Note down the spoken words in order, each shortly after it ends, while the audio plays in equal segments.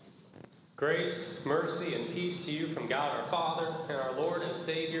Grace, mercy, and peace to you from God our Father and our Lord and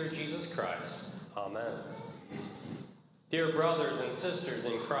Savior Jesus Christ. Amen. Dear brothers and sisters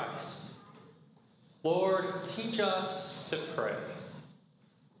in Christ, Lord, teach us to pray.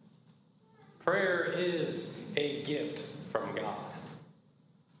 Prayer is a gift from God.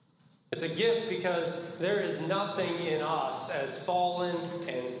 It's a gift because there is nothing in us as fallen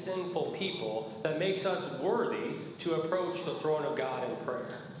and sinful people that makes us worthy to approach the throne of God in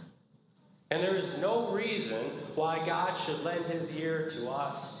prayer. And there is no reason why God should lend his ear to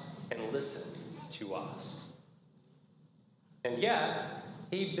us and listen to us. And yet,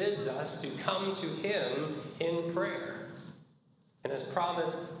 he bids us to come to him in prayer and has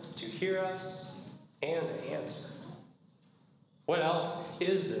promised to hear us and answer. What else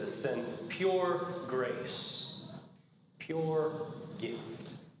is this than pure grace, pure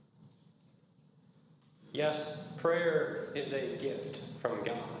gift? Yes, prayer is a gift from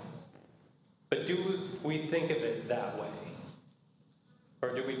God. But do we think of it that way?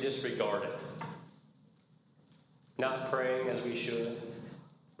 Or do we disregard it? Not praying as we should,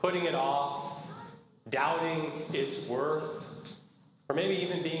 putting it off, doubting its worth, or maybe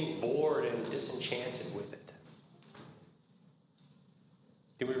even being bored and disenchanted with it.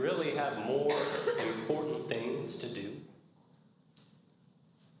 Do we really have more important things to do?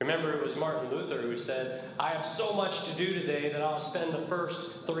 Remember, it was Martin Luther who said, "I have so much to do today that I'll spend the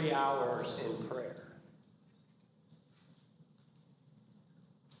first 3 hours in prayer."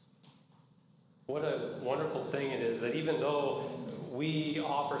 What a wonderful thing it is that even though we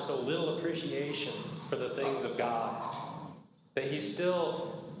offer so little appreciation for the things of God, that he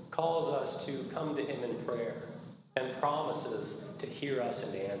still calls us to come to him in prayer and promises to hear us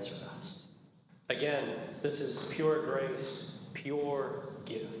and to answer us. Again, this is pure grace, pure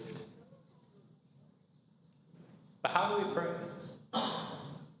gift. But how do we pray?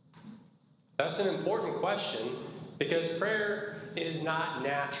 That's an important question because prayer is not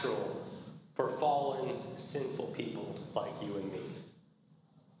natural for fallen, sinful people like you and me.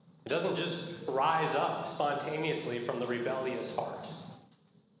 It doesn't just rise up spontaneously from the rebellious heart.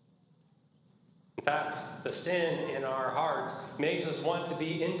 In fact, the sin in our hearts makes us want to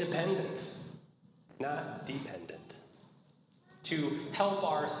be independent, not dependent. To help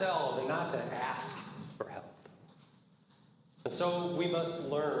ourselves and not to ask for help. And so we must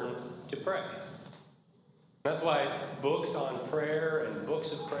learn to pray. That's why books on prayer and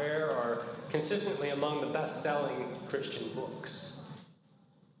books of prayer are consistently among the best-selling Christian books.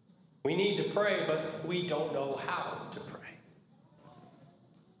 We need to pray, but we don't know how to pray.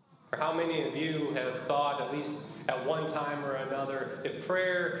 Or how many of you have thought, at least at one time or another, if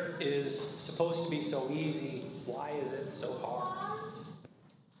prayer is supposed to be so easy, why is it so hard?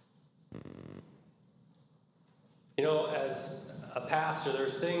 You know, as a pastor,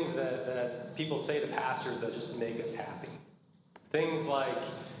 there's things that people say to pastors that just make us happy. Things like,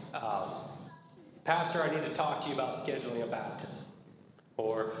 "Pastor, I need to talk to you about scheduling a baptism."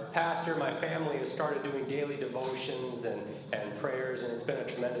 Or, "Pastor, my family has started doing daily devotions and prayers, and it's been a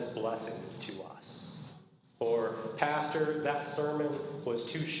tremendous blessing to us." Or, "Pastor, that sermon was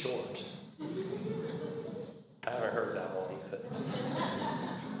too short." I haven't heard that one.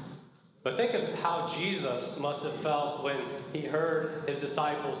 But think of how Jesus must have felt when he heard his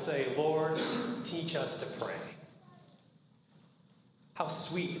disciples say, "Lord, teach us to pray." How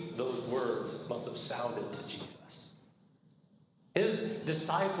sweet those words must have sounded to Jesus. His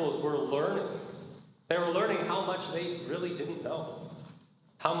disciples were learning. They were learning how much they really didn't know,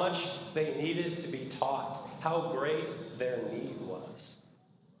 how much they needed to be taught, how great their need was.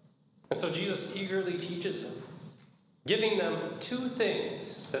 And so Jesus eagerly teaches them, giving them two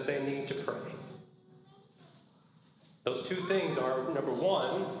things that they need to pray. Those two things are, number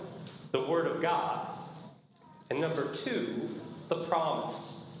one, the Word of God, and number two, the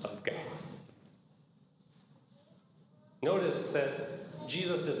promise of God. Notice that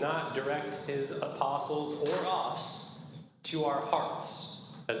Jesus does not direct his apostles or us to our hearts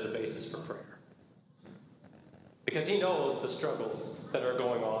as the basis for prayer. Because he knows the struggles that are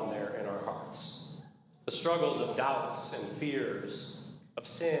going on there in our hearts. The struggles of doubts and fears, of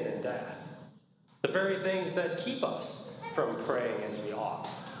sin and death. The very things that keep us from praying as we ought.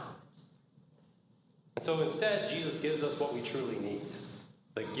 And so instead, Jesus gives us what we truly need,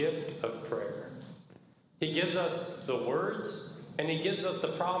 the gift of prayer. He gives us the words, and he gives us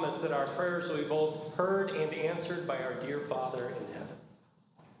the promise that our prayers will be both heard and answered by our dear Father in heaven.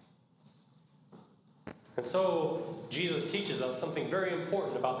 And so Jesus teaches us something very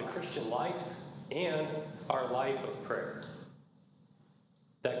important about the Christian life and our life of prayer.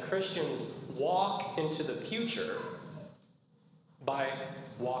 That Christians walk into the future by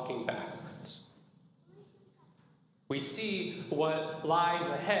walking backwards. We see what lies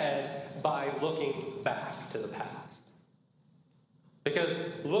ahead by looking back to the past. Because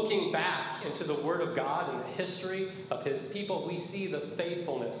looking back into the Word of God and the history of His people, we see the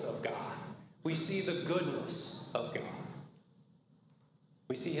faithfulness of God. We see the goodness of God.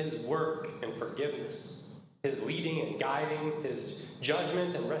 We see His work and forgiveness, His leading and guiding, His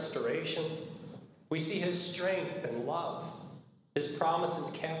judgment and restoration. We see His strength and love, His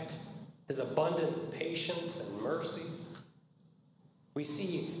promises kept, His abundant patience and mercy. We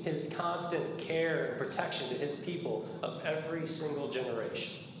see His constant care and protection to His people of every single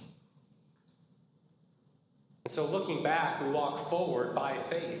generation. And so looking back, we walk forward by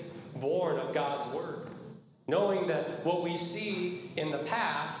faith, born of God's Word, knowing that what we see in the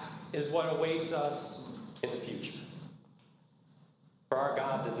past is what awaits us in the future. For our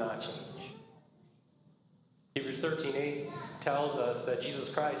God does not change. Hebrews 13:8 tells us that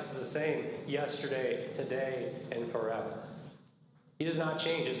Jesus Christ is the same yesterday, today, and forever. He does not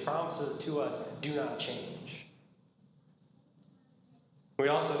change. His promises to us do not change. We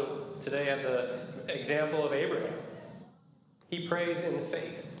also today have the example of Abraham. He prays in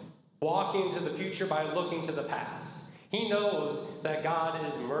faith, walking to the future by looking to the past. He knows that God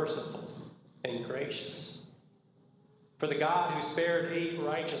is merciful and gracious. For the God who spared 8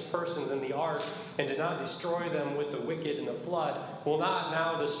 righteous persons in the ark and did not destroy them with the wicked in the flood will not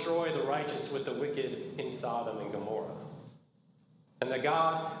now destroy the righteous with the wicked in Sodom and Gomorrah. And the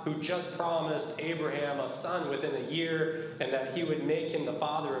God who just promised Abraham a son within a year and that he would make him the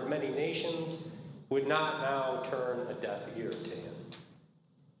father of many nations would not now turn a deaf ear to him.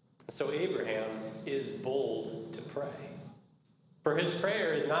 So Abraham is bold to pray. For his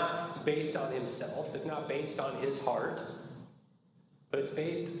prayer is not based on himself, it's not based on his heart, but it's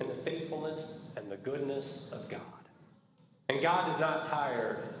based in the faithfulness and the goodness of God. And God is not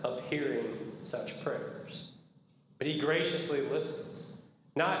tired of hearing such prayers, but He graciously listens,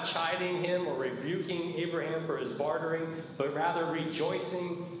 not chiding him or rebuking Abraham for his bartering, but rather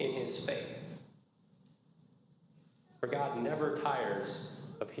rejoicing in his faith. For God never tires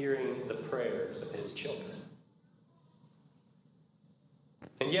of hearing the prayers of His children.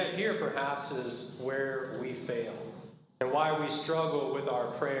 And yet here perhaps is where we fail and why we struggle with our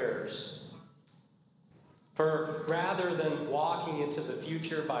prayers. For rather than walking into the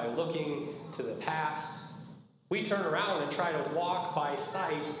future by looking to the past, we turn around and try to walk by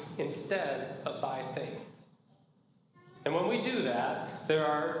sight instead of by faith. And when we do that, there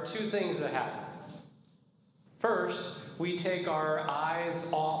are 2 things that happen. First, we take our eyes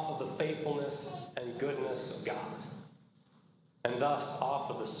off of the faithfulness and goodness of God, and thus off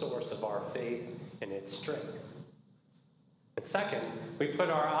of the source of our faith and its strength. And second, we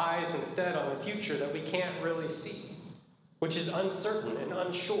put our eyes instead on the future that we can't really see, which is uncertain and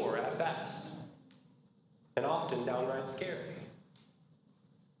unsure at best, and often downright scary.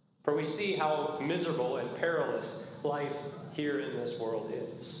 For we see how miserable and perilous life here in this world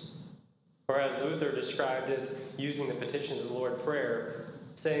is. Or as Luther described it, using the Petitions of the Lord prayer,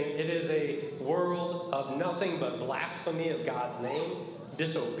 saying, it is a world of nothing but blasphemy of God's name,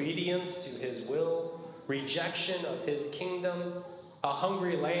 disobedience to His will, rejection of His kingdom, a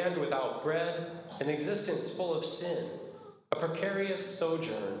hungry land without bread, an existence full of sin, a precarious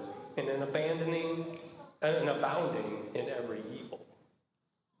sojourn, and an abounding in every evil.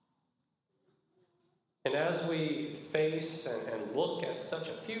 And as we face and look at such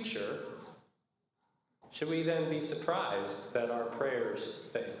a future, should we then be surprised that our prayers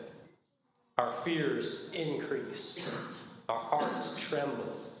fail? Our fears increase, our hearts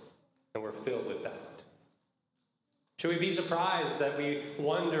tremble, and we're filled with doubt. Should we be surprised that we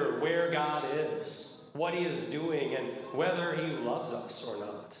wonder where God is, what He is doing, and whether He loves us or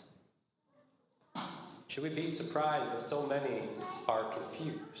not? Should we be surprised that so many are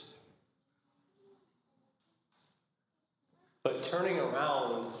confused? But turning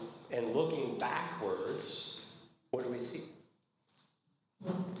around and looking backwards, what do we see?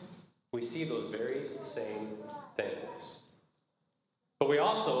 We see those very same things. But we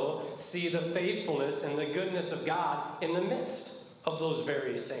also see the faithfulness and the goodness of God in the midst of those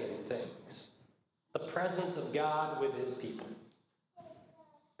very same things. The presence of God with His people.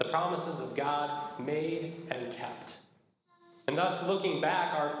 The promises of God made and kept. And thus, looking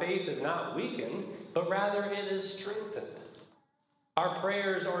back, our faith is not weakened, but rather it is strengthened. Our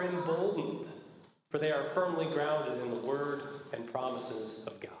prayers are emboldened, for they are firmly grounded in the word and promises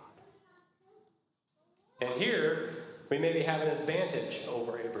of God. And here, we maybe have an advantage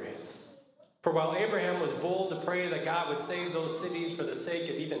over Abraham. For while Abraham was bold to pray that God would save those cities for the sake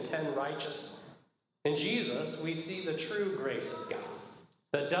of even 10 righteous, in Jesus, we see the true grace of God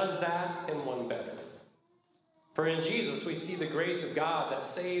that does that and one better. For in Jesus we see the grace of God that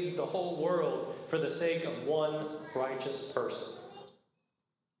saves the whole world for the sake of one righteous person,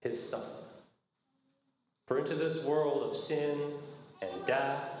 his Son. For into this world of sin and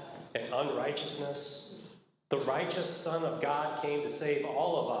death and unrighteousness, the righteous Son of God came to save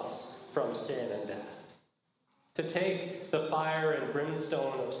all of us from sin and death, to take the fire and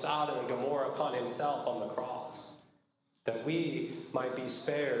brimstone of Sodom and Gomorrah upon himself on the cross, that we might be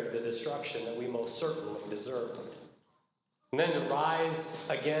spared the destruction that we most certainly deserved. And then to rise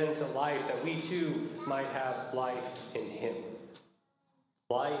again to life, that we too might have life in him.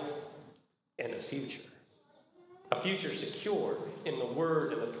 Life and a future secure in the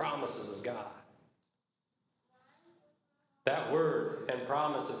word and the promises of God. That word and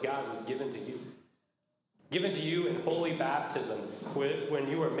promise of God was given to you. Given to you in holy baptism when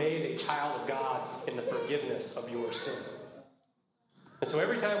you were made a child of God in the forgiveness of your sin. And so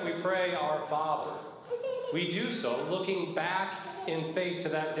every time we pray our Father, we do so looking back in faith to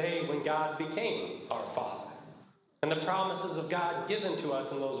that day when God became our Father, and the promises of God given to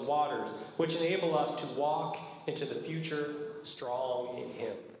us in those waters, which enable us to walk into the future strong in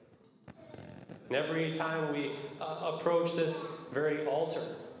him. And every time we approach this very altar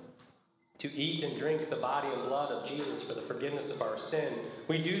to eat and drink the body and blood of Jesus for the forgiveness of our sin,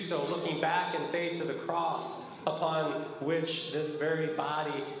 we do so looking back in faith to the cross upon which this very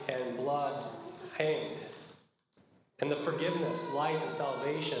body and blood hanged. And the forgiveness, life, and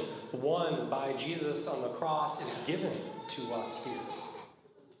salvation won by Jesus on the cross is given to us here.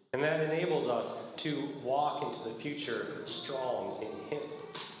 And that enables us to walk into the future strong in him.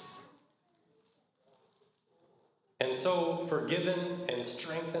 And so, forgiven and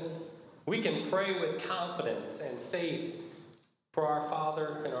strengthened, we can pray with confidence and faith, for our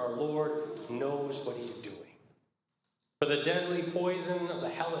Father and our Lord knows what he's doing. For the deadly poison of the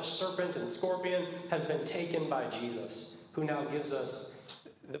hellish serpent and scorpion has been taken by Jesus, who now gives us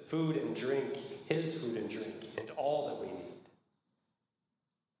the food and drink, his food and drink, and all that we need.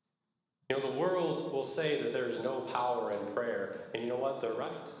 You know, the world will say that there's no power in prayer, and you know what? They're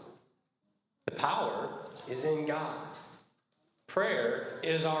right. The power is in God. Prayer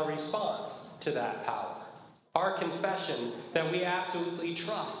is our response to that power, our confession that we absolutely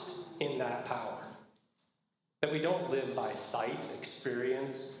trust in that power, that we don't live by sight,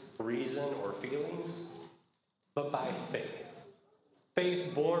 experience, reason, or feelings, but by faith.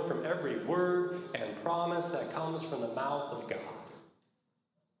 Faith born from every word and promise that comes from the mouth of God.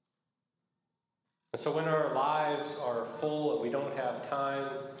 And so when our lives are full and we don't have time,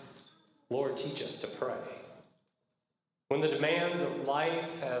 Lord, teach us to pray. When the demands of life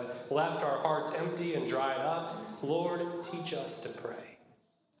have left our hearts empty and dried up, Lord, teach us to pray.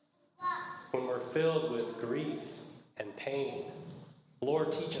 When we're filled with grief and pain,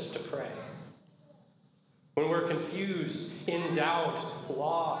 Lord, teach us to pray. When we're confused, in doubt,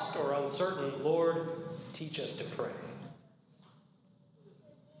 lost, or uncertain, Lord, teach us to pray.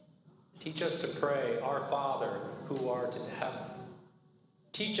 Teach us to pray, Our Father, who art in heaven.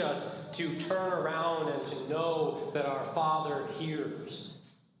 Teach us to turn around and to know that our Father hears,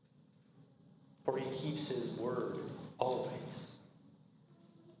 for he keeps his word always.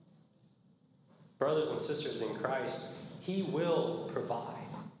 Brothers and sisters in Christ, he will provide.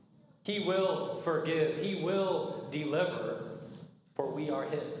 He will forgive. He will deliver, for we are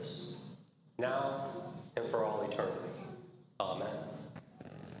his, now and for all eternity. Amen.